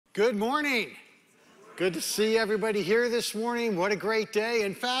Good morning. Good to see everybody here this morning. What a great day.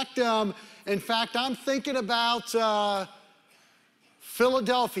 In fact, I'm thinking about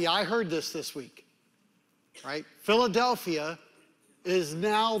Philadelphia. I heard this week, right? Philadelphia is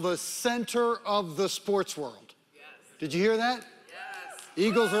now the center of the sports world. Yes. Did you hear that? Yes.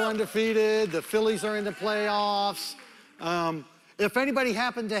 Eagles are undefeated. The Phillies are in the playoffs. If anybody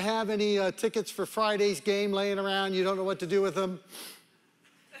happened to have any tickets for Friday's game laying around, you don't know what to do with them,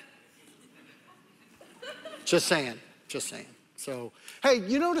 Just saying. So, hey,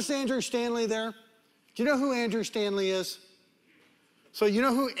 you notice Andrew Stanley there? Do you know who Andrew Stanley is? So you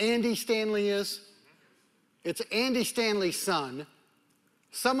know who Andy Stanley is? It's Andy Stanley's son.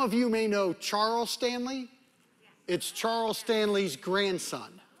 Some of you may know Charles Stanley. It's Charles Stanley's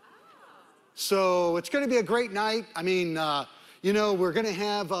grandson. So it's going to be a great night. I mean, we're going to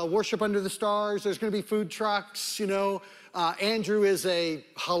have worship under the stars. There's going to be food trucks, Andrew is a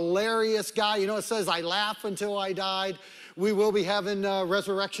hilarious guy. It says, I laugh until I died. We will be having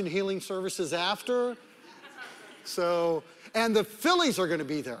resurrection healing services after. So, and the Phillies are going to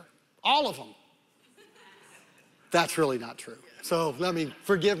be there. All of them. That's really not true. So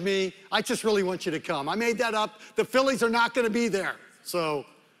forgive me. I just really want you to come. I made that up. The Phillies are not going to be there. So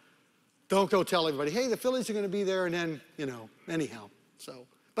don't go tell everybody, hey, the Phillies are going to be there, and then, anyhow.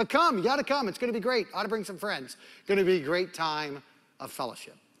 But come, you got to come. It's going to be great. Ought to bring some friends. Going to be a great time of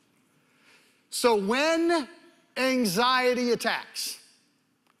fellowship. So when anxiety attacks,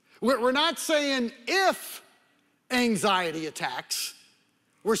 we're not saying if anxiety attacks,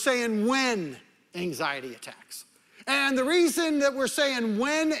 we're saying when anxiety attacks. And the reason that we're saying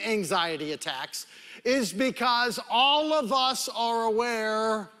when anxiety attacks is because all of us are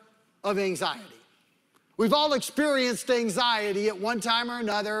aware of anxiety. We've all experienced anxiety at one time or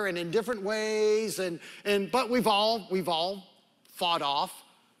another and in different ways, but we've all fought off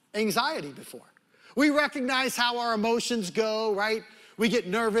anxiety before. We recognize how our emotions go, right? We get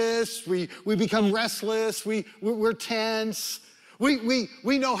nervous, we become restless, we're tense.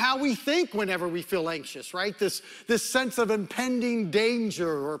 We know how we think whenever we feel anxious, right? This sense of impending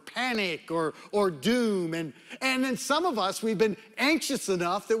danger or panic or doom. And then some of us, we've been anxious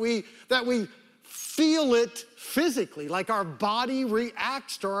enough that we feel it physically, like our body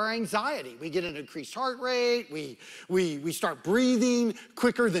reacts to our anxiety. We get an increased heart rate, we start breathing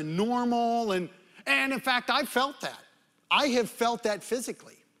quicker than normal, and in fact, I felt that. I have felt that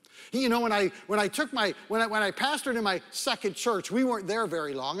physically. When I pastored in my second church, we weren't there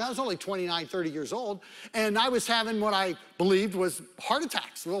very long. I was only 29, 30 years old, and I was having what I believed was heart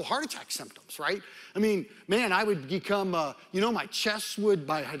attacks, little heart attack symptoms, right? I mean, man, I would become, my chest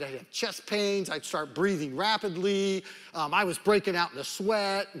I'd have chest pains. I'd start breathing rapidly. I was breaking out in a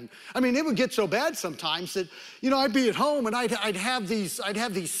sweat. And it would get so bad sometimes that, I'd be at home and I'd have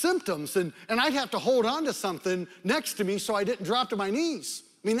these symptoms and I'd have to hold on to something next to me so I didn't drop to my knees.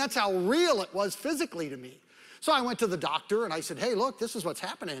 That's how real it was physically to me. So I went to the doctor and I said, hey, look, this is what's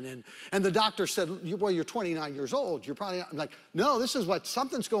happening. And the doctor said, well, you're 29 years old. You're probably not. I'm like, no,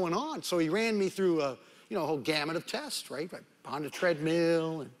 something's going on. So he ran me through a whole gamut of tests, right? On a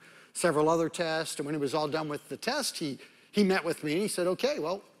treadmill and several other tests. And when he was all done with the test, he met with me and he said, okay,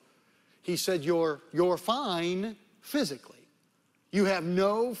 well, he said, you're fine physically. You have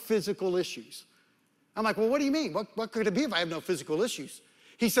no physical issues. I'm like, well, what do you mean? What could it be if I have no physical issues?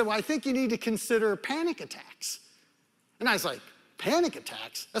 He said, well, I think you need to consider panic attacks. And I was like, panic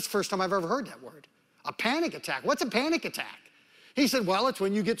attacks? That's the first time I've ever heard that word. A panic attack. What's a panic attack? He said, well, it's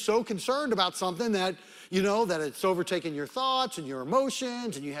when you get so concerned about something that, that it's overtaken your thoughts and your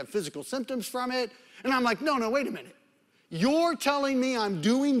emotions and you have physical symptoms from it. And I'm like, no, wait a minute. You're telling me I'm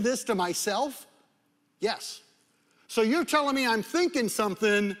doing this to myself? Yes. So you're telling me I'm thinking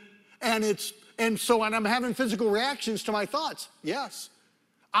something and I'm having physical reactions to my thoughts? Yes.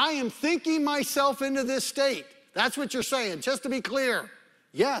 I am thinking myself into this state. That's what you're saying, just to be clear.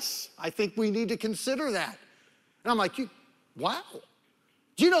 Yes, I think we need to consider that. And I'm like, wow.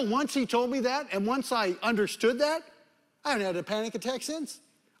 Do you know, once he told me that, and once I understood that, I haven't had a panic attack since.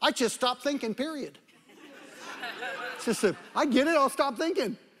 I just stopped thinking, period. It's just I get it, I'll stop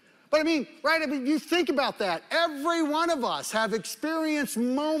thinking. But you think about that. Every one of us have experienced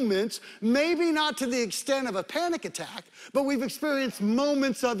moments, maybe not to the extent of a panic attack, but we've experienced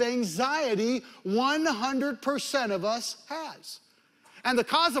moments of anxiety. 100% of us has. And the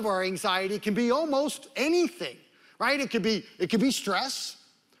cause of our anxiety can be almost anything, right? It could be stress,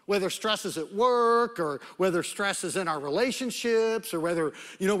 whether stress is at work or whether stress is in our relationships or whether,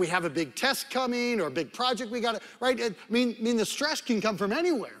 we have a big test coming or a big project we got to, right? I mean, the stress can come from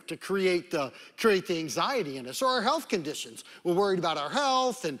anywhere to create the anxiety in us, or our health conditions. We're worried about our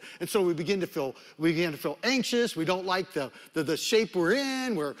health, and so we begin to feel anxious. We don't like the shape we're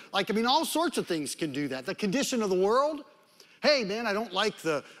in. All sorts of things can do that. The condition of the world. Hey, man, I don't like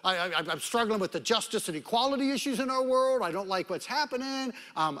I'm struggling with the justice and equality issues in our world. I don't like what's happening.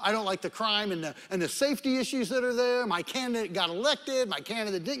 I don't like the crime and the safety issues that are there. My candidate got elected. My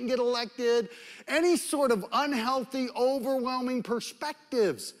candidate didn't get elected. Any sort of unhealthy, overwhelming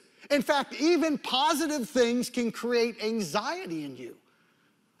perspectives. In fact, even positive things can create anxiety in you.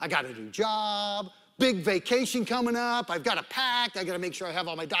 I got a new job. Big vacation coming up. I've got to pack. I got to make sure I have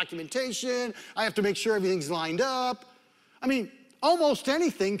all my documentation. I have to make sure everything's lined up. Almost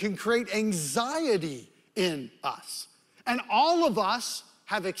anything can create anxiety in us. And all of us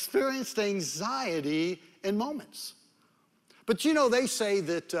have experienced anxiety in moments. But they say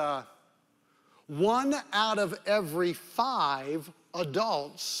that 1 out of every 5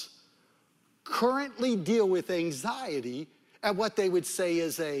 adults currently deal with anxiety at what they would say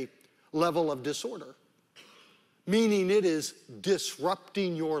is a level of disorder, meaning it is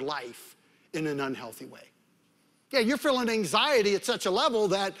disrupting your life in an unhealthy way. Yeah, you're feeling anxiety at such a level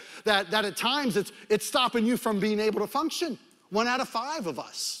that at times it's stopping you from being able to function. 1 out of 5 of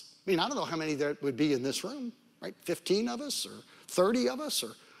us. I don't know how many there would be in this room, right? 15 of us or 30 of us,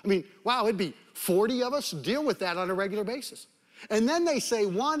 wow, it'd be 40 of us deal with that on a regular basis. And then they say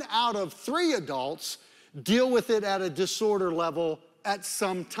 1 out of 3 adults deal with it at a disorder level at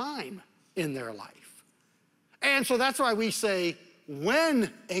some time in their life. And so that's why we say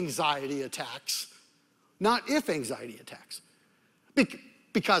when anxiety attacks, not if anxiety attacks,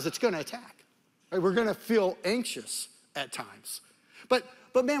 because it's going to attack. Right? We're going to feel anxious at times. But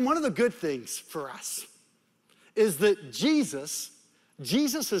man, one of the good things for us is that Jesus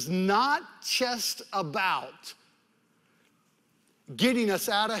is not just about getting us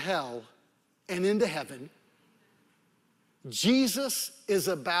out of hell and into heaven. Jesus is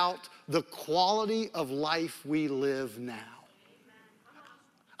about the quality of life we live now.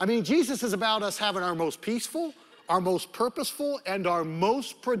 Jesus is about us having our most peaceful, our most purposeful, and our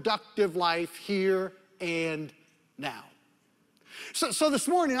most productive life here and now. So this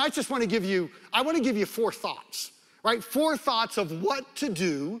morning, I want to give you 4 thoughts, right? 4 thoughts of what to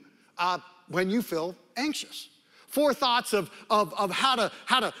do when you feel anxious. 4 thoughts of how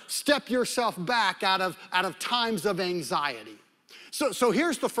to step yourself back out of times of anxiety. So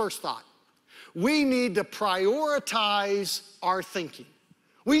here's the first thought. We need to prioritize our thinking.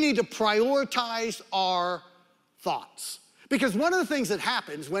 We need to prioritize our thoughts. Because one of the things that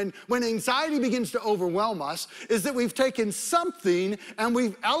happens when anxiety begins to overwhelm us is that we've taken something and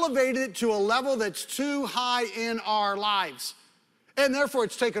we've elevated it to a level that's too high in our lives. And therefore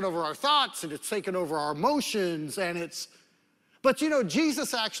it's taken over our thoughts and it's taken over our emotions but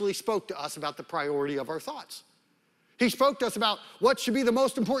Jesus actually spoke to us about the priority of our thoughts. He spoke to us about what should be the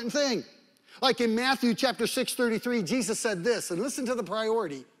most important thing. Like in Matthew chapter 6:33, Jesus said this, and listen to the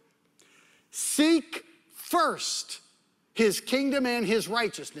priority. Seek first his kingdom and his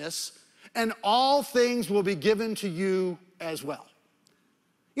righteousness, and all things will be given to you as well.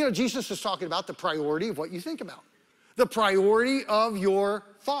 Jesus is talking about the priority of what you think about, the priority of your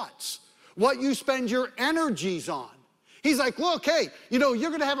thoughts, what you spend your energies on. He's like, look, hey, you're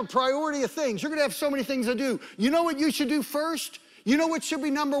going to have a priority of things. You're going to have so many things to do. You know what you should do first? You know what should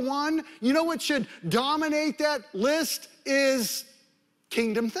be number 1? You know what should dominate that list is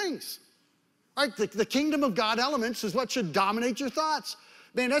kingdom things. Right? The kingdom of God elements is what should dominate your thoughts.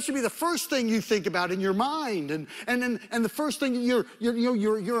 Man, that should be the first thing you think about in your mind, and the first thing you're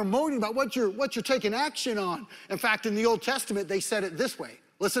emoting about, what you're taking action on. In fact, in the Old Testament, they said it this way.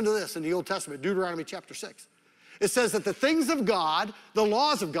 Listen to this in the Old Testament, Deuteronomy chapter 6. It says that the things of God, the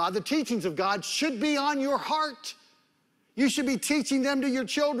laws of God, the teachings of God should be on your heart. You should be teaching them to your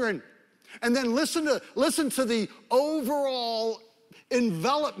children. And then listen to the overall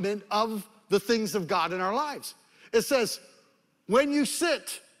envelopment of the things of God in our lives. It says, when you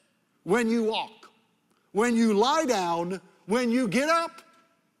sit, when you walk, when you lie down, when you get up,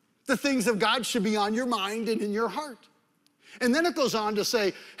 the things of God should be on your mind and in your heart. And then it goes on to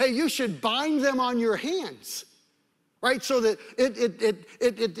say, hey, you should bind them on your hands. Right, so that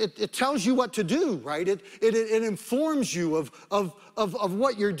it tells you what to do, right? It informs you of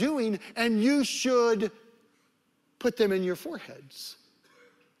what you're doing, and you should put them in your foreheads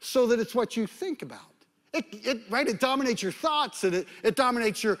so that it's what you think about. It dominates your thoughts, and it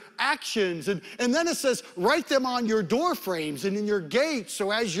dominates your actions. And then it says, write them on your door frames and in your gates.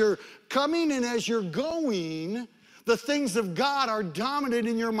 So as you're coming and as you're going, the things of God are dominant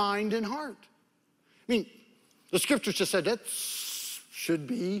in your mind and heart. I mean, the scriptures just said that should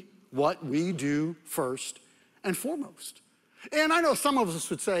be what we do first and foremost. And I know some of us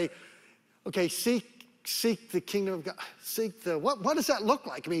would say, okay, seek the kingdom of God. What does that look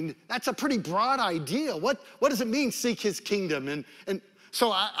like? I mean, that's a pretty broad idea. What does it mean, seek his kingdom? And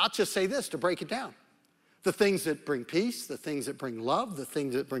so I'll just say this to break it down. The things that bring peace, the things that bring love, the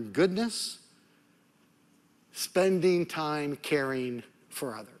things that bring goodness, spending time caring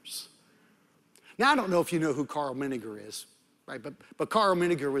for others. Now, I don't know if you know who Carl Menninger is, right? But Carl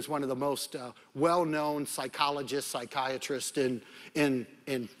Menninger was one of the most well-known psychologists, psychiatrists in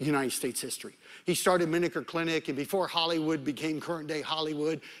United States history. He started Menninger Clinic, and before Hollywood became current-day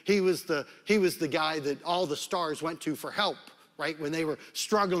Hollywood, he was the guy that all the stars went to for help, right, when they were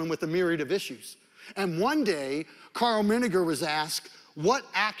struggling with a myriad of issues. And one day, Carl Menninger was asked what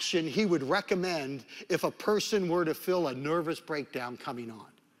action he would recommend if a person were to feel a nervous breakdown coming on.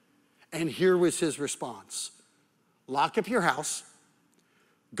 And here was his response. Lock up your house,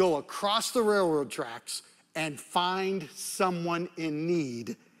 go across the railroad tracks, and find someone in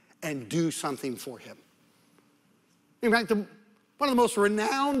need and do something for him. In fact, one of the most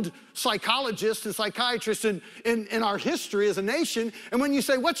renowned psychologists and psychiatrists in our history as a nation, and when you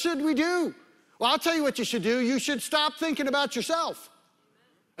say, what should we do? Well, I'll tell you what you should do. You should stop thinking about yourself.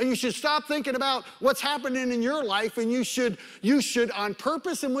 And you should stop thinking about what's happening in your life, and you should, on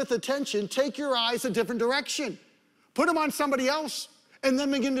purpose and with attention, take your eyes a different direction. Put them on somebody else, and then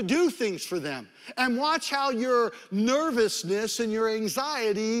begin to do things for them. And watch how your nervousness and your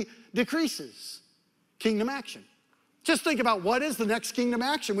anxiety decreases. Kingdom action. Just think about what is the next kingdom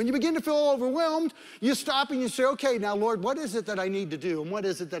action. When you begin to feel overwhelmed, you stop and you say, okay, now, Lord, what is it that I need to do? And what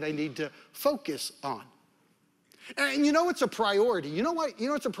is it that I need to focus on? And you know it's a priority. You know what? You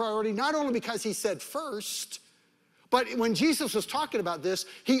know it's a priority not only because he said first, but when Jesus was talking about this,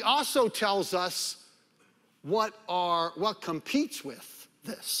 he also tells us what competes with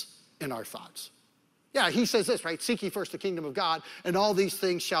this in our thoughts. Yeah, he says this, right? Seek ye first the kingdom of God, and all these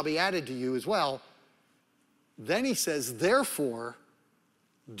things shall be added to you as well. Then he says, therefore,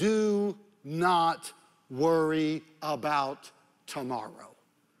 do not worry about tomorrow.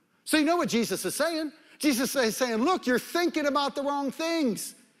 So you know what Jesus is saying? Jesus is saying, look, you're thinking about the wrong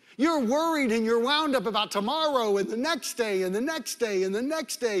things. You're worried and you're wound up about tomorrow and the next day and the next day and the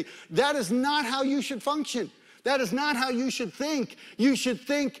next day. That is not how you should function. That is not how you should think. You should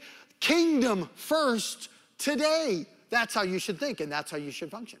think kingdom first today. That's how you should think, and that's how you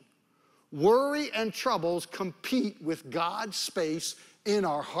should function. Worry and troubles compete with God's space in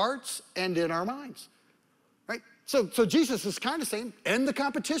our hearts and in our minds, right? So Jesus is kind of saying, end the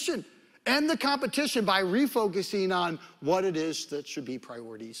competition. End the competition by refocusing on what it is that should be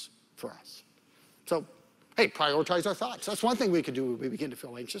priorities for us. So, hey, prioritize our thoughts. That's one thing we can do when we begin to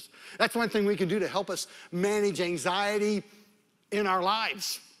feel anxious. That's one thing we can do to help us manage anxiety in our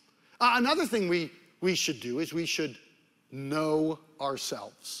lives. Another thing we should do is we should know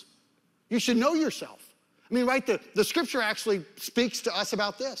ourselves. You should know yourself. I mean, right, the scripture actually speaks to us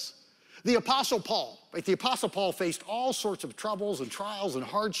about this. The Apostle Paul, right? The Apostle Paul faced all sorts of troubles and trials and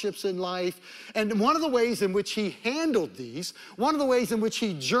hardships in life. And one of the ways in which he handled these, one of the ways in which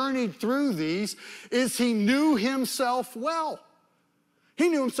he journeyed through these, is he knew himself well. He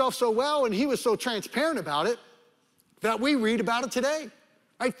knew himself so well, and he was so transparent about it that we read about it today.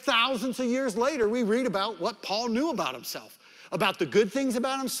 Right? Thousands of years later, we read about what Paul knew about himself, about the good things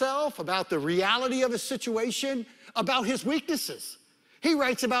about himself, about the reality of his situation, about his weaknesses. He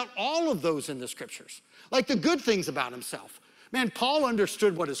writes about all of those in the scriptures, like the good things about himself. Man, Paul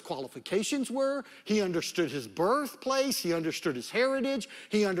understood what his qualifications were. He understood his birthplace. He understood his heritage.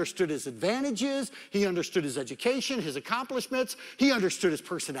 He understood his advantages. He understood his education, his accomplishments. He understood his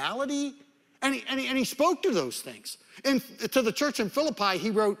personality. And he spoke to those things. And to the church in Philippi,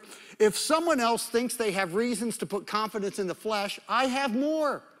 he wrote, if someone else thinks they have reasons to put confidence in the flesh, I have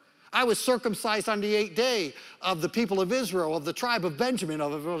more. I was circumcised on the 8th day of the people of Israel, of the tribe of Benjamin,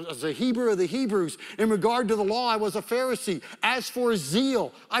 as a Hebrew of the Hebrews. In regard to the law, I was a Pharisee. As for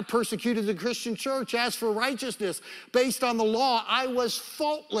zeal, I persecuted the Christian church. As for righteousness, based on the law, I was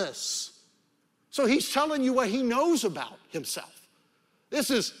faultless. So he's telling you what he knows about himself. This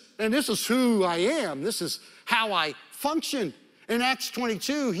is who I am. This is how I function. In Acts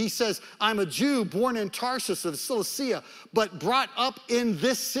 22, he says, I'm a Jew born in Tarsus of Cilicia, but brought up in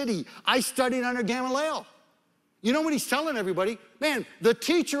this city. I studied under Gamaliel. You know what he's telling everybody? Man, the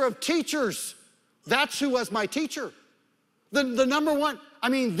teacher of teachers, That's who was my teacher. The number one,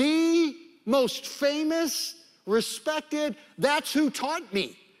 the most famous, respected, that's who taught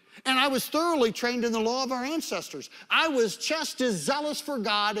me. And I was thoroughly trained in the law of our ancestors. I was just as zealous for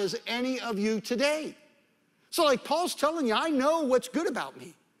God as any of you today. So like Paul's telling you, I know what's good about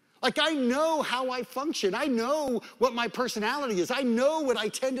me. Like I know how I function. I know what my personality is. I know what I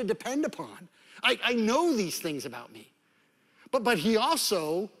tend to depend upon. I know these things about me. But he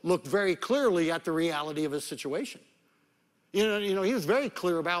also looked very clearly at the reality of his situation. You know, he was very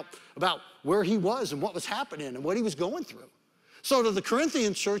clear about where he was and what was happening and what he was going through. So to the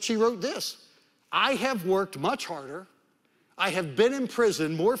Corinthian church, he wrote this: I have worked much harder. I have been in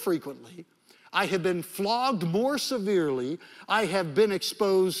prison more frequently. I have been flogged more severely. I have been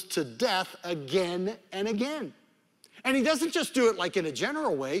exposed to death again and again. And he doesn't just do it like in a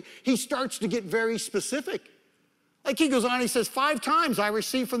general way. He starts to get very specific. Like he goes on, he says, 5 times I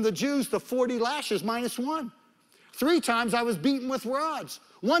received from the Jews the 40 lashes minus 1. 3 times I was beaten with rods.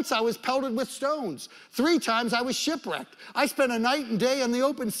 Once I was pelted with stones. 3 times I was shipwrecked. I spent a night and day on the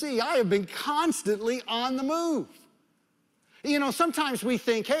open sea. I have been constantly on the move. You know, sometimes we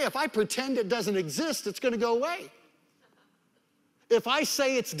think, hey, if I pretend it doesn't exist, it's going to go away. If I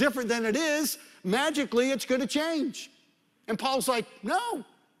say it's different than it is, magically it's going to change. And Paul's like, no,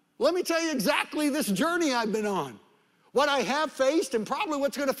 let me tell you exactly this journey I've been on. What I have faced and probably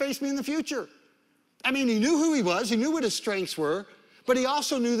what's going to face me in the future. He knew who he was. He knew what his strengths were. But he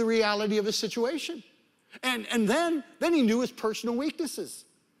also knew the reality of his situation. And then he knew his personal weaknesses.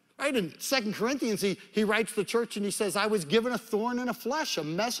 Right? In 2 Corinthians, he writes to the church and he says, I was given a thorn in the flesh, a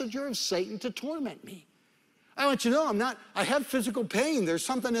messenger of Satan to torment me. I want you to know I have physical pain. There's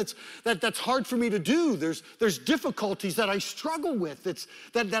something that's hard for me to do. There's difficulties that I struggle with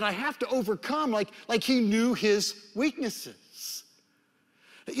that I have to overcome, like he knew his weaknesses.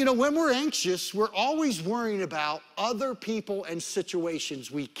 You know, when we're anxious, we're always worrying about other people and situations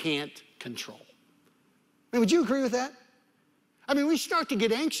we can't control. Would you agree with that? We start to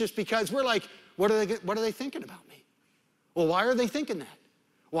get anxious because we're like, what are they thinking about me? Well, why are they thinking that?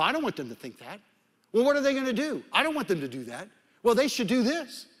 Well, I don't want them to think that. Well, what are they going to do? I don't want them to do that. Well, they should do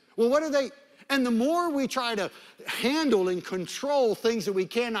this. Well, what are they? And the more we try to handle and control things that we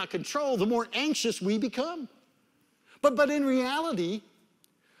cannot control, the more anxious we become. But in reality,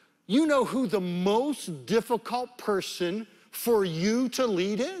 you know who the most difficult person for you to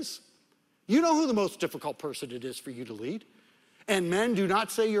lead is? You know who the most difficult person it is for you to lead? And men, do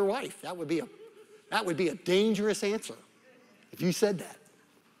not say your wife. That would be a dangerous answer if you said that.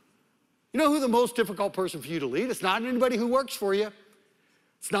 You know who the most difficult person for you to lead? It's not anybody who works for you.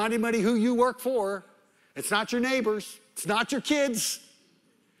 It's not anybody who you work for. It's not your neighbors. It's not your kids.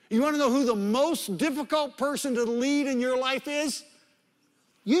 You want to know who the most difficult person to lead in your life is?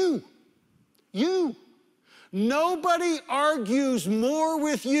 You. You. Nobody argues more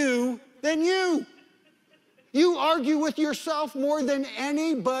with you than you. You argue with yourself more than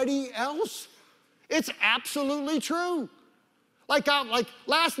anybody else. It's absolutely true. Like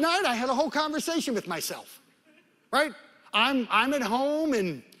last night, I had a whole conversation with myself, right? I'm at home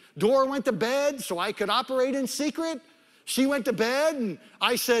and Dora went to bed so I could operate in secret. She went to bed and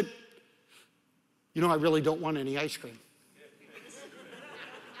I said, you know, I really don't want any ice cream.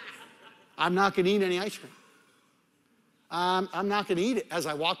 I'm not going to eat any ice cream. I'm not going to eat it. As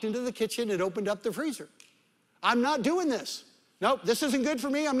I walked into the kitchen and opened up the freezer. I'm not doing this. Nope, this isn't good for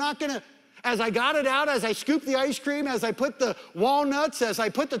me. I'm not going to. As I got it out, as I scooped the ice cream, as I put the walnuts, as I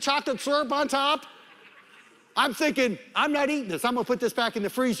put the chocolate syrup on top, I'm thinking, I'm not eating this. I'm going to put this back in the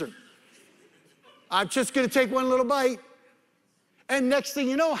freezer. I'm just going to take one little bite. And next thing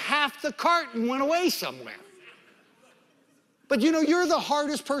you know, half the carton went away somewhere. But you know, you're the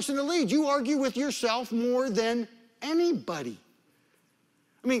hardest person to lead. You argue with yourself more than anybody.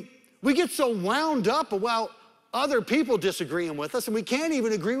 We get so wound up about other people disagreeing with us, and we can't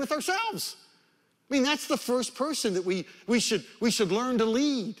even agree with ourselves. That's the first person that we should learn to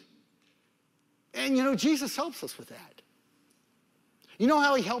lead. And you know, Jesus helps us with that. You know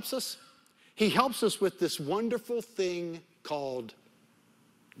how he helps us? He helps us with this wonderful thing called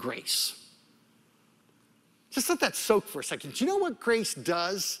grace. Just let that soak for a second. Do you know what grace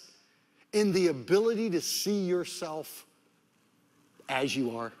does in the ability to see yourself as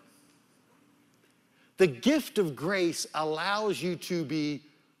you are? The gift of grace allows you to be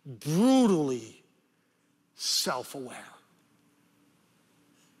brutally self-aware.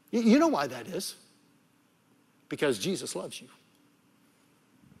 You know why that is? Because Jesus loves you.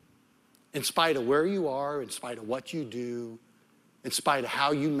 In spite of where you are, in spite of what you do, in spite of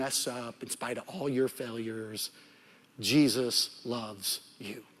how you mess up, in spite of all your failures, Jesus loves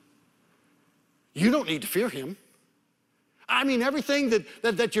you. You don't need to fear him. I mean, everything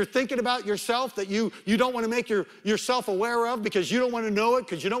that you're thinking about yourself that you don't want to make yourself aware of because you don't want to know it,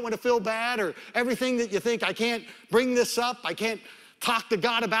 because you don't want to feel bad, or everything that you think, I can't bring this up, I can't talk to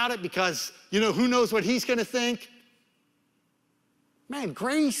God about it because, who knows what he's going to think. Man,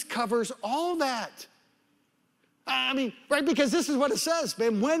 grace covers all that. I mean, right, because this is what it says,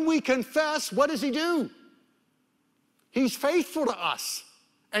 man. When we confess, what does he do? He's faithful to us,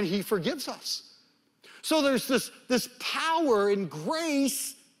 and he forgives us. So there's this power in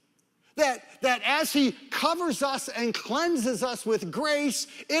grace that as he covers us and cleanses us with grace,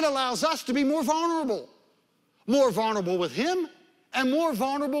 it allows us to be more vulnerable with him and more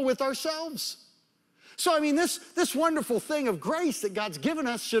vulnerable with ourselves. So, I mean, this wonderful thing of grace that God's given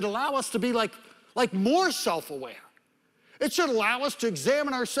us should allow us to be like more self-aware. It should allow us to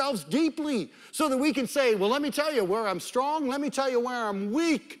examine ourselves deeply so that we can say, well, let me tell you where I'm strong. Let me tell you where I'm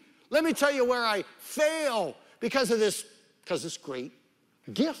weak. Let me tell you where I fail because this great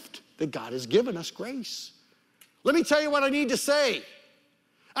gift that God has given us, grace. Let me tell you what I need to say.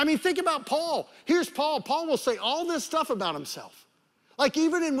 I mean, think about Paul. Here's Paul. Paul will say all this stuff about himself. Like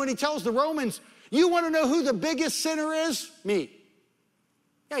even when he tells the Romans, you want to know who the biggest sinner is? Me.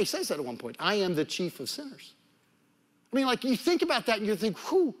 Yeah, he says that at one point. I am the chief of sinners. I mean, like you think about that and you think,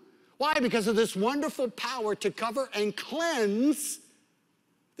 whew. Why? Because of this wonderful power to cover and cleanse.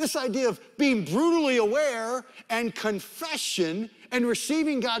 This idea of being brutally aware and confession and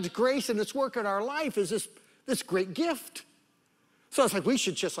receiving God's grace and its work in our life is this great gift. So it's like we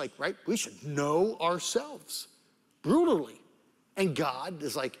should we should know ourselves brutally. And God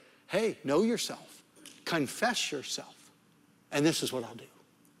is like, hey, know yourself, confess yourself, and this is what I'll do.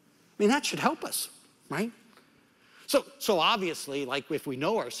 I mean, that should help us, right? So obviously, like if we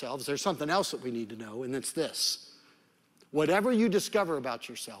know ourselves, there's something else that we need to know, and it's this. Whatever you discover about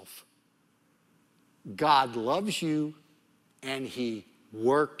yourself, God loves you and he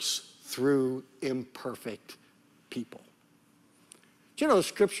works through imperfect people. Do you know the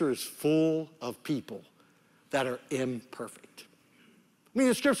scripture is full of people that are imperfect? I mean,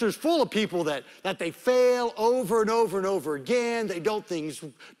 the scripture is full of people that they fail over and over and over again. They don't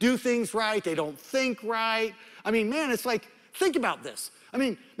do things right. They don't think right. I mean, man, it's like, think about this.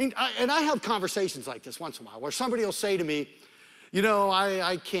 I have conversations like this once in a while where somebody will say to me,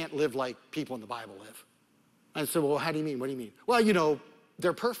 I can't live like people in the Bible live. I said, well, how do you mean? What do you mean? Well,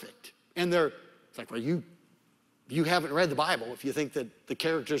 they're perfect. And it's like, well, you haven't read the Bible if you think that the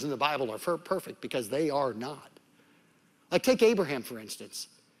characters in the Bible are perfect, because they are not. Like take Abraham, for instance.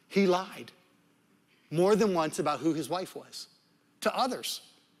 He lied more than once about who his wife was to others.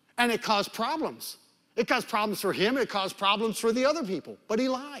 And it caused problems. It caused problems for him. It caused problems for the other people. But he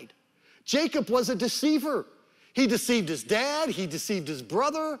lied. Jacob was a deceiver. He deceived his dad. He deceived his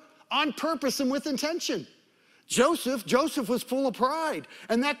brother on purpose and with intention. Joseph was full of pride,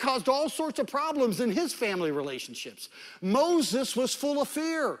 and that caused all sorts of problems in his family relationships. Moses was full of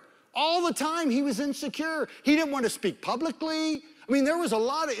fear. All the time he was insecure. He didn't want to speak publicly. I mean, there was a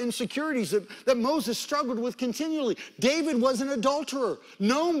lot of insecurities that Moses struggled with continually. David was an adulterer.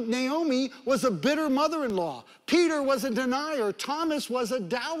 Naomi was a bitter mother-in-law. Peter was a denier. Thomas was a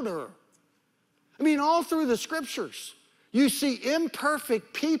doubter. I mean, all through the scriptures, you see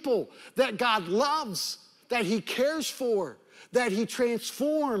imperfect people that God loves, that he cares for, that he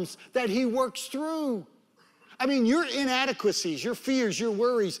transforms, that he works through. I mean, your inadequacies, your fears, your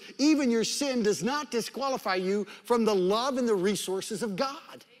worries, even your sin does not disqualify you from the love and the resources of God.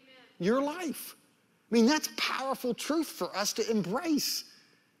 Amen. Your life. I mean, that's powerful truth for us to embrace.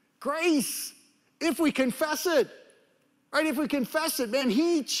 Grace, if we confess it, right? If we confess it, man,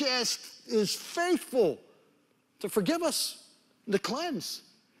 he just is faithful to forgive us, to cleanse.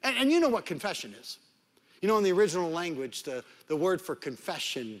 And you know what confession is. In the original language, the word for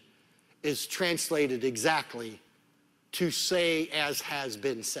confession is translated exactly to say as has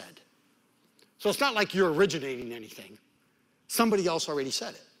been said. So it's not like you're originating anything. Somebody else already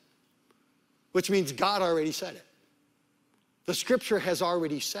said it, which means God already said it. The scripture has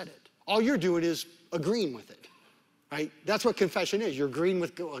already said it. All you're doing is agreeing with it, right? That's what confession is. You're agreeing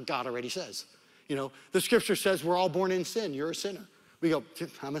with what God already says. The scripture says we're all born in sin. You're a sinner. We go,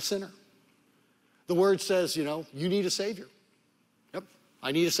 I'm a sinner. The word says, you need a Savior. Yep,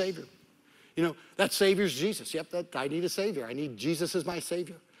 I need a Savior. That Savior's Jesus. Yep, I need a Savior. I need Jesus as my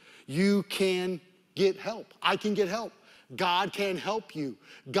Savior. You can get help. I can get help. God can help you.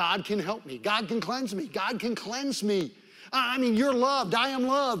 God can help me. God can cleanse me. God can cleanse me. I mean, you're loved. I am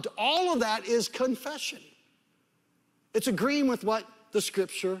loved. All of that is confession. It's agreeing with what the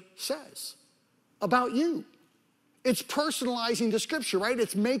scripture says about you. It's personalizing the scripture, right?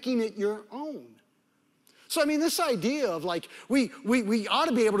 It's making it your own. So, I mean, this idea of like, we ought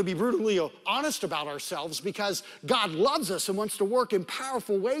to be able to be brutally honest about ourselves because God loves us and wants to work in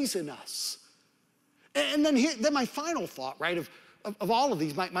powerful ways in us. And then my final thought, right, of all of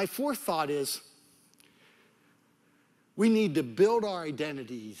these, my fourth thought is we need to build our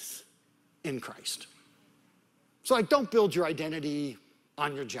identities in Christ. So, like, don't build your identity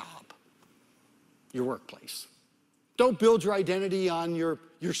on your job, your workplace. Don't build your identity on your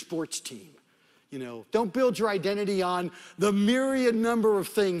sports team. You know, don't build your identity on the myriad number of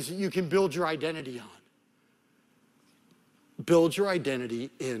things that you can build your identity on. Build your identity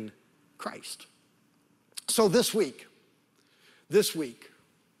in Christ. So this week,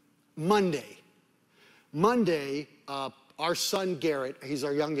 Monday, our son Garrett, he's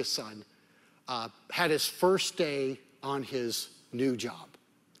our youngest son, had his first day on his new job.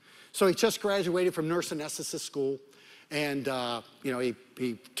 So he just graduated from nurse anesthetist school. And,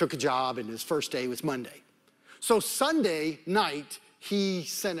 he took a job, and his first day was Monday. So Sunday night, he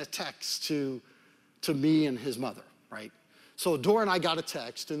sent a text to me and his mother, right? So Dora and I got a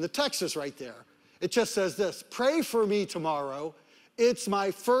text, and the text is right there. It just says this: pray for me tomorrow. It's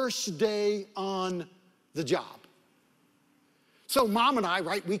my first day on the job. So Mom and I,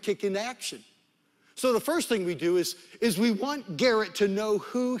 right, we kick into action. So the first thing we do is we want Garrett to know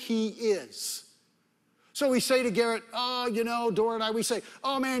who he is. So we say to Garrett, Dora and I, we say,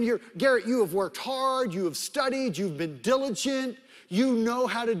 oh man, Garrett, you have worked hard, you have studied, you've been diligent, you know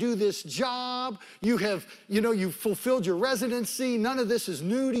how to do this job, you've fulfilled your residency, none of this is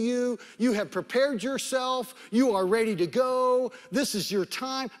new to you, you have prepared yourself, you are ready to go, this is your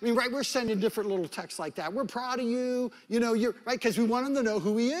time. I mean, right, we're sending different little texts like that. We're proud of you, you're, right, because we want him to know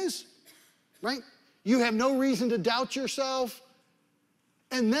who he is, right? You have no reason to doubt yourself.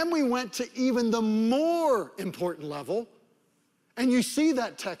 And then we went to even the more important level, and you see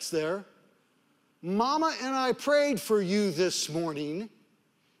that text there. Mama and I prayed for you this morning.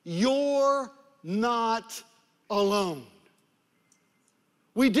 You're not alone.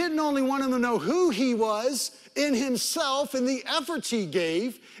 We didn't only want him to know who he was in himself and the efforts he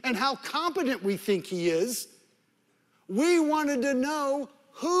gave and how competent we think he is. We wanted to know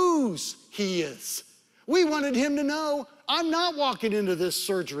whose he is. We wanted him to know, I'm not walking into this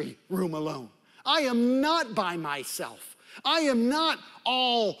surgery room alone. I am not by myself. I am not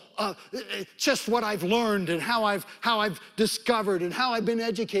all just what I've learned and how I've discovered and how I've been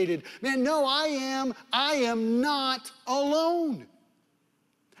educated. Man, no, I am not alone.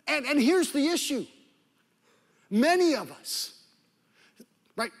 And here's the issue. Many of us,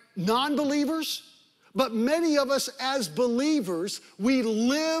 right, non-believers, but many of us as believers, we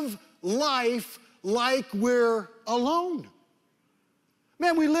live life like we're alone.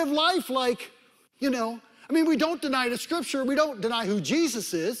 Man, we live life like, we don't deny the scripture. We don't deny who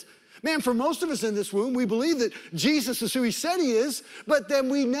Jesus is. Man, for most of us in this room, we believe that Jesus is who he said he is, but then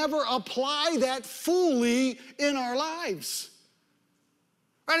we never apply that fully in our lives.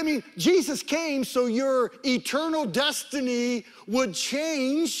 Right? I mean, Jesus came so your eternal destiny would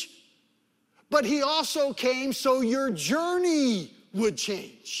change, but he also came so your journey would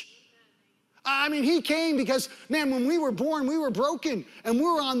change. I mean, he came because, man, when we were born, we were broken, and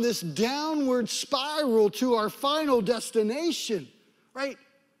we're on this downward spiral to our final destination, right?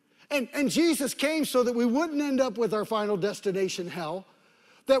 And Jesus came so that we wouldn't end up with our final destination, hell,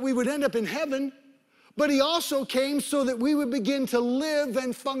 that we would end up in heaven, but he also came so that we would begin to live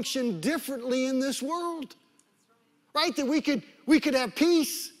and function differently in this world, right? That we could have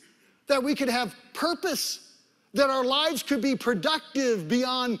peace, that we could have purpose, that our lives could be productive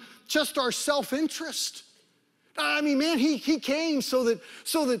beyond just our self-interest. I mean, man, he came so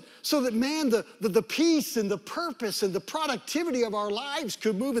that man, the peace and the purpose and the productivity of our lives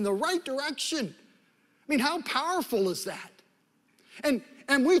could move in the right direction. I mean, how powerful is that?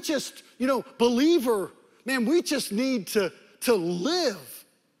 And we just, believer, man, we just need to live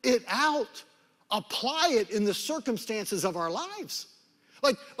it out, apply it in the circumstances of our lives.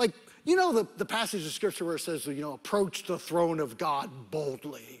 Like the passage of scripture where it says, approach the throne of God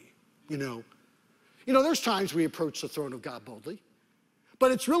boldly. There's times we approach the throne of God boldly,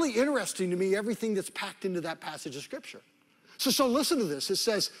 but it's really interesting to me, everything that's packed into that passage of scripture. So listen to this. It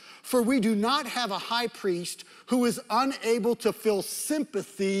says, for we do not have a high priest who is unable to feel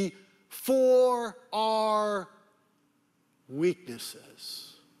sympathy for our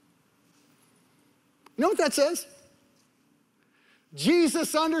weaknesses. You know what that says?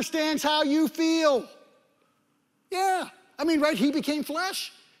 Jesus understands how you feel. Yeah, right, he became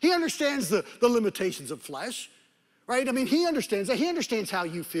flesh. He understands the limitations of flesh. right? I mean, he understands that. He understands how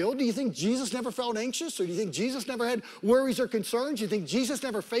you feel. Do you think Jesus never felt anxious? Or do you think Jesus never had worries or concerns? Do you think Jesus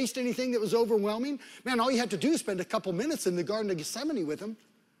never faced anything that was overwhelming? Man, all you had to do is spend a couple minutes in the Garden of Gethsemane with him.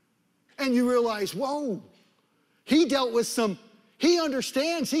 And you realize, whoa, he dealt with he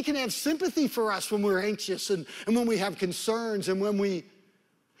understands. He can have sympathy for us when we're anxious and when we have concerns and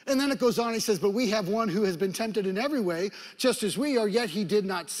then it goes on, he says, but we have one who has been tempted in every way, just as we are, yet he did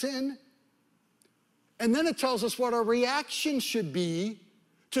not sin. And then it tells us what our reaction should be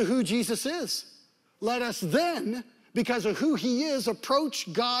to who Jesus is. Let us then, because of who he is,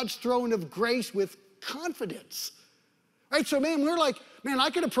 approach God's throne of grace with confidence. Right? So man, we're like, man, I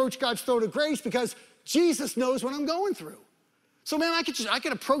can approach God's throne of grace because Jesus knows what I'm going through. So man, I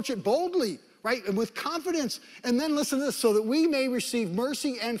can approach it boldly, right? And with confidence. And then listen to this, so that we may receive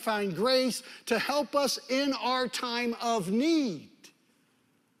mercy and find grace to help us in our time of need.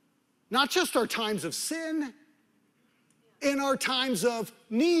 Not just our times of sin, in our times of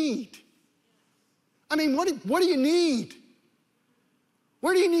need. I mean, what do you need?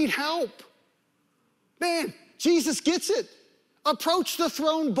 Where do you need help? Man, Jesus gets it. Approach the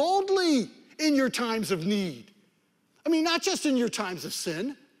throne boldly in your times of need. I mean, not just in your times of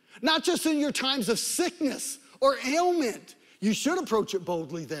sin, not just in your times of sickness or ailment. You should approach it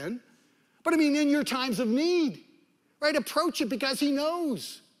boldly then. But I mean, in your times of need, right? Approach it because he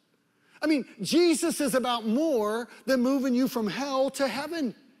knows. I mean, Jesus is about more than moving you from hell to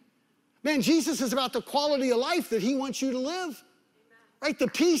heaven. Man, Jesus is about the quality of life that he wants you to live. Right? The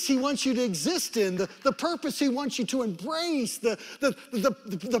peace he wants you to exist in, the purpose he wants you to embrace,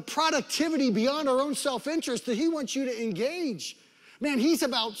 the productivity beyond our own self-interest that he wants you to engage. Man, he's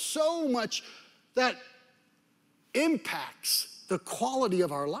about so much that impacts the quality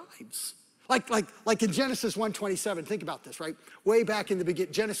of our lives. Like in Genesis 1:27, think about this, right? Way back in the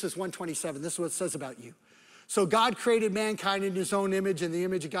beginning, Genesis 1:27, this is what it says about you. So God created mankind in his own image, in the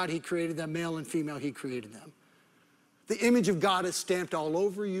image of God he created them, male and female he created them. The image of God is stamped all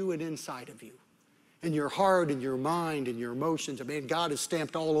over you and inside of you. In your heart and your mind and your emotions. I mean, God is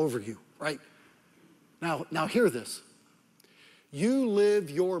stamped all over you, right? Now hear this. You live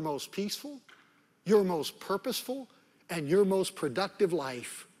your most peaceful, your most purposeful, and your most productive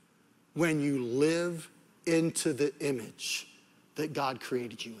life when you live into the image that God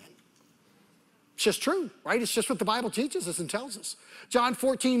created you in. It's just true, right? It's just what the Bible teaches us and tells us. John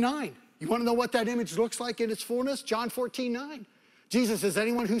 14:9. You want to know what that image looks like in its fullness? John 14:9. Jesus says,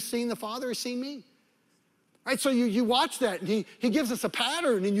 anyone who's seen the Father has seen me. Right? So you watch that, and he gives us a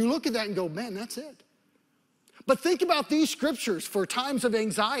pattern, and you look at that and go, man, that's it. But think about these scriptures for times of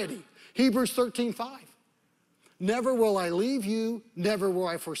anxiety. Hebrews 13:5. Never will I leave you, never will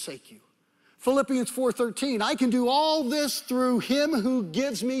I forsake you. Philippians 4:13. I can do all this through him who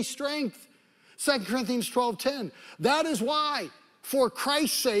gives me strength. 2 Corinthians 12:10. That is why, for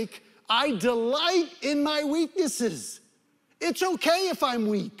Christ's sake, I delight in my weaknesses. It's okay if I'm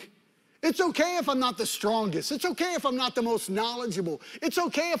weak. It's okay if I'm not the strongest. It's okay if I'm not the most knowledgeable. It's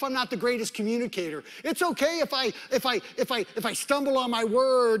okay if I'm not the greatest communicator. It's okay if I stumble on my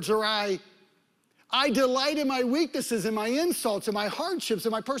words, or I delight in my weaknesses, in my insults, in my hardships,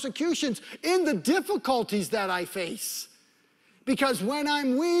 in my persecutions, in the difficulties that I face. Because when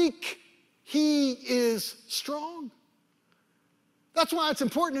I'm weak, he is strong. That's why it's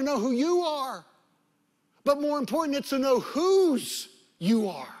important to know who you are. But more important, it's to know whose you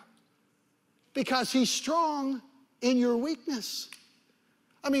are. Because he's strong in your weakness.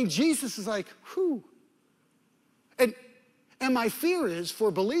 I mean, Jesus is like, whew. And my fear is,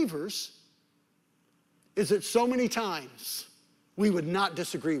 for believers, is that so many times we would not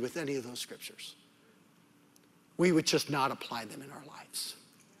disagree with any of those scriptures. We would just not apply them in our lives.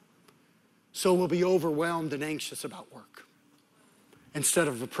 So we'll be overwhelmed and anxious about work, instead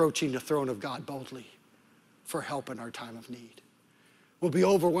of approaching the throne of God boldly for help in our time of need. We'll be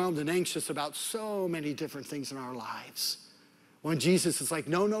overwhelmed and anxious about so many different things in our lives, when Jesus is like,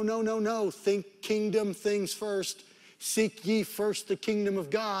 no, no, no, no, no. Think kingdom things first. Seek ye first the kingdom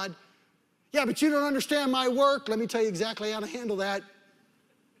of God. Yeah, but you don't understand my work. Let me tell you exactly how to handle that.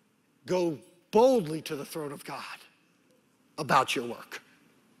 Go boldly to the throne of God about your work.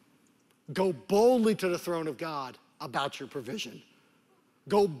 Go boldly to the throne of God about your provision.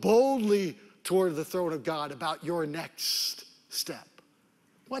 Go boldly toward the throne of God about your next step.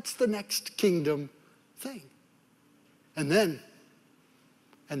 What's the next kingdom thing? And then,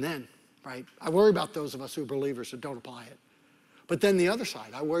 right? I worry about those of us who are believers who don't apply it. But then the other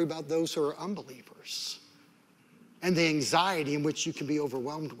side, I worry about those who are unbelievers and the anxiety in which you can be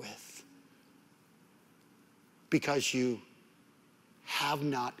overwhelmed with because you have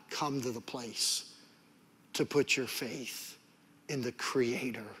not come to the place to put your faith in the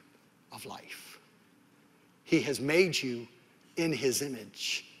creator of life. He has made you in his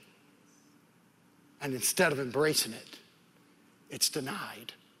image. And instead of embracing it, it's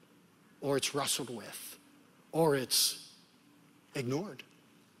denied, or it's wrestled with, or it's ignored.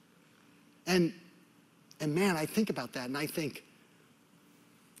 And man, I think about that and I think,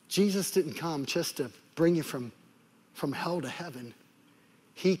 Jesus didn't come just to bring you from hell to heaven.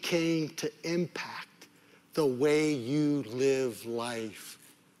 He came to impact the way you live life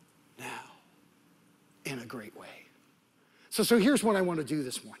now in a great way. So here's what I want to do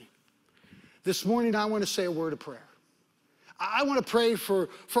this morning. This morning, I want to say a word of prayer. I want to pray for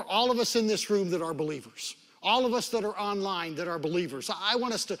all of us in this room that are believers, all of us that are online that are believers. I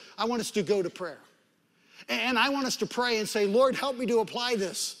want us to go to prayer. And I want us to pray and say, Lord, help me to apply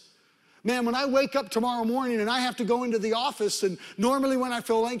this. Man, when I wake up tomorrow morning and I have to go into the office, and normally when I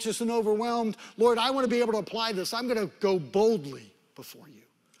feel anxious and overwhelmed, Lord, I want to be able to apply this. I'm going to go boldly before you.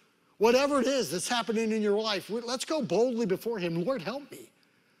 Whatever it is that's happening in your life, let's go boldly before him. Lord, help me.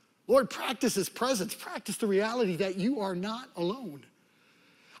 Lord, practice his presence. Practice the reality that you are not alone.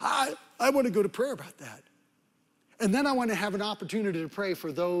 I want to go to prayer about that. And then I want to have an opportunity to pray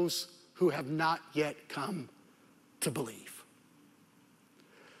for those who have not yet come to believe.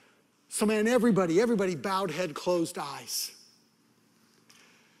 So man, everybody bowed head, closed eyes.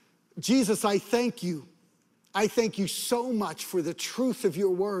 Jesus, I thank you. I thank you so much for the truth of your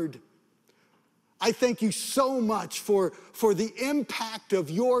word. I thank you so much for the impact of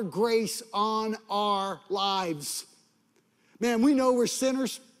your grace on our lives. Man, we know we're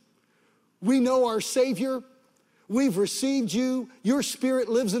sinners. We know our Savior. We've received you. Your Spirit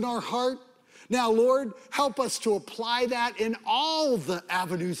lives in our heart. Now, Lord, help us to apply that in all the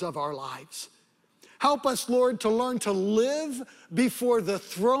avenues of our lives. Help us, Lord, to learn to live before the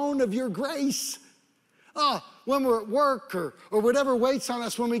throne of your grace. When we're at work or whatever waits on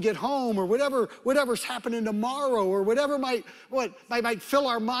us when we get home, or whatever's happening tomorrow, or whatever might fill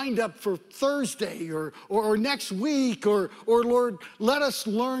our mind up for Thursday or next week, or Lord, let us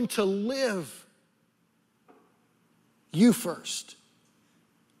learn to live you first,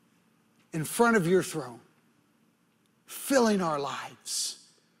 in front of your throne, filling our lives.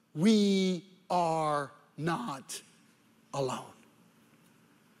 We are not alone.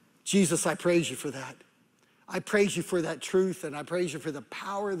 Jesus, I praise you for that. I praise you for that truth, and I praise you for the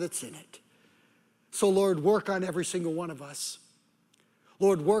power that's in it. So Lord, work on every single one of us.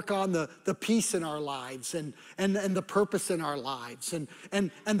 Lord, work on the peace in our lives and the purpose in our lives and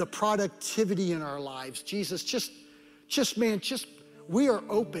the productivity in our lives. Jesus, we are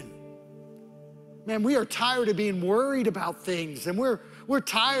open. Man, we are tired of being worried about things, and we're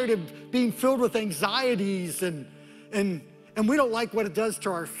tired of being filled with anxieties, and we don't like what it does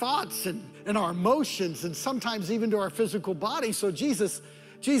to our thoughts and our emotions, and sometimes even to our physical body. So Jesus,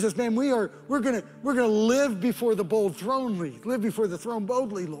 man, we're gonna live before the bold throne, live before the throne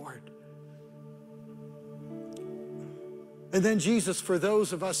boldly, Lord. And then Jesus, for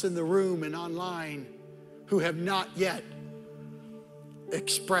those of us in the room and online who have not yet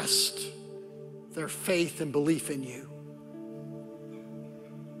expressed their faith and belief in you,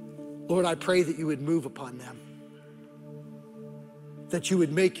 Lord, I pray that you would move upon them, that you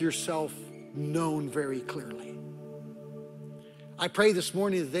would make yourself known very clearly. I pray this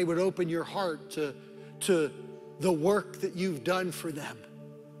morning that they would open your heart to the work that you've done for them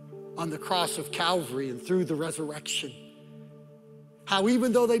on the cross of Calvary and through the resurrection. How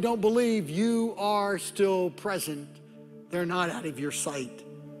even though they don't believe, you are still present. They're not out of your sight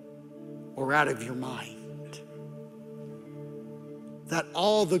or out of your mind. That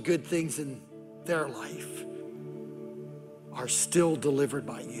all the good things in their life are still delivered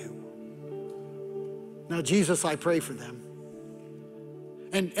by you. Now, Jesus, I pray for them.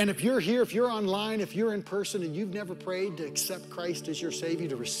 And if you're here, if you're online, if you're in person and you've never prayed to accept Christ as your Savior,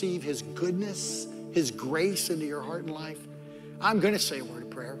 to receive his goodness, his grace into your heart and life, I'm going to say a word of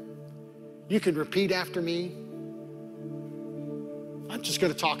prayer. You can repeat after me. I'm just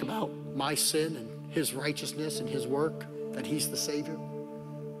going to talk about my sin and his righteousness and his work, that he's the Savior.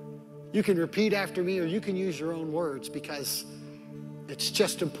 You can repeat after me, or you can use your own words, because it's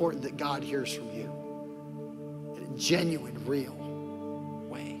just important that God hears from you in a genuine, real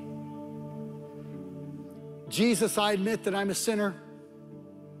way. Jesus, I admit that I'm a sinner,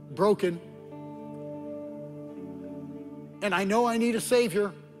 broken, and I know I need a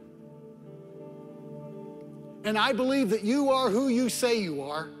Savior. And I believe that you are who you say you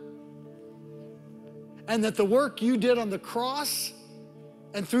are, and that the work you did on the cross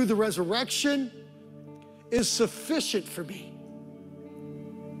and through the resurrection is sufficient for me.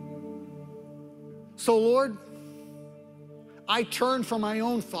 So Lord, I turn from my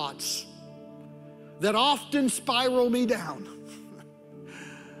own thoughts that often spiral me down.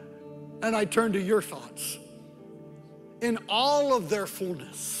 And I turn to your thoughts in all of their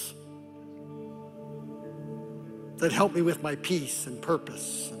fullness that help me with my peace and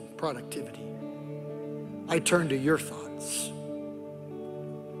purpose and productivity. I turn to your thoughts.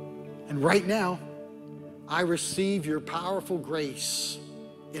 And right now, I receive your powerful grace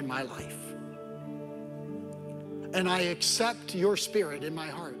in my life. And I accept your Spirit in my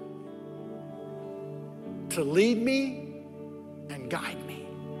heart to lead me and guide me.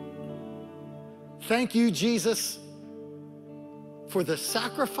 Thank you, Jesus, for the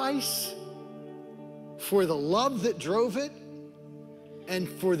sacrifice, for the love that drove it, and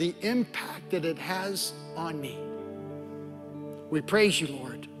for the impact that it has on me. We praise you,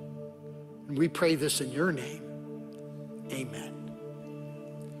 Lord, and we pray this in your name. Amen.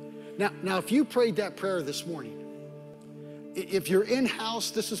 Now, if you prayed that prayer this morning, if you're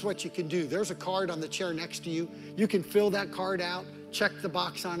in-house, this is what you can do. There's a card on the chair next to you. You can fill that card out, check the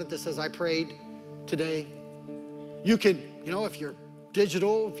box on it that says, I prayed today. You can, if you're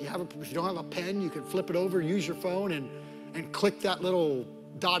digital, if you don't have a pen, you can flip it over, use your phone, and click that little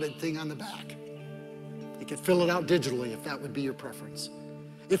dotted thing on the back. You can fill it out digitally if that would be your preference.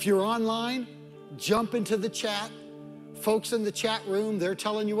 If you're online, jump into the chat. Folks in the chat room, they're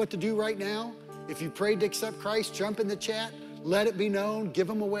telling you what to do right now. If you prayed to accept Christ, jump in the chat, let it be known, give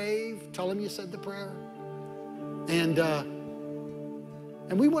them a wave, tell them you said the prayer. And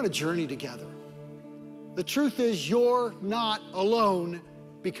we want to journey together. The truth is, you're not alone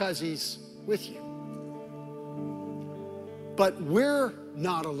because he's with you. But we're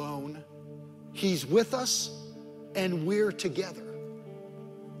not alone. He's with us and we're together.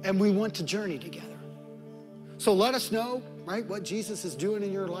 And we want to journey together. So let us know, right, what Jesus is doing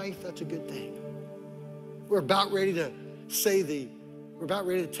in your life. That's a good thing. We're about ready to take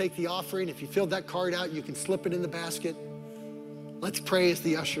the offering. If you filled that card out, you can slip it in the basket. Let's pray as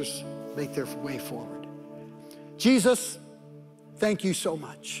the ushers make their way forward. Jesus, thank you so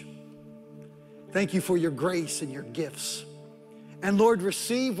much. Thank you for your grace and your gifts. And Lord,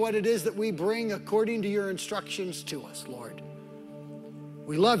 receive what it is that we bring according to your instructions to us, Lord.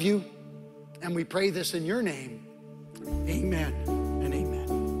 We love you, and we pray this in your name. Amen and amen.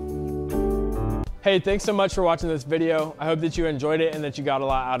 Hey, thanks so much for watching this video. I hope that you enjoyed it and that you got a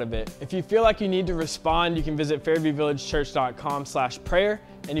lot out of it. If you feel like you need to respond, you can visit fairviewvillagechurch.com/prayer,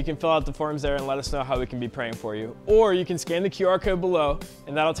 and you can fill out the forms there and let us know how we can be praying for you. Or you can scan the QR code below,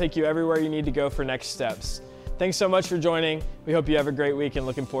 and that'll take you everywhere you need to go for next steps. Thanks so much for joining. We hope you have a great week and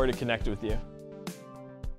looking forward to connect with you.